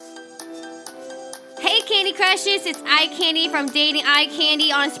Candy Crushes, it's Eye Candy from Dating Eye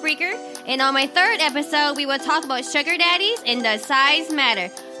Candy on Spreaker. And on my third episode, we will talk about sugar daddies and does size matter.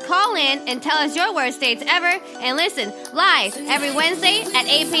 Call in and tell us your worst dates ever. And listen, live every Wednesday at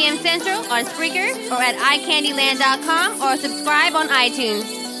 8 p.m. Central on Spreaker or at iCandyland.com or subscribe on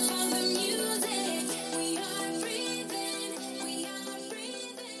iTunes.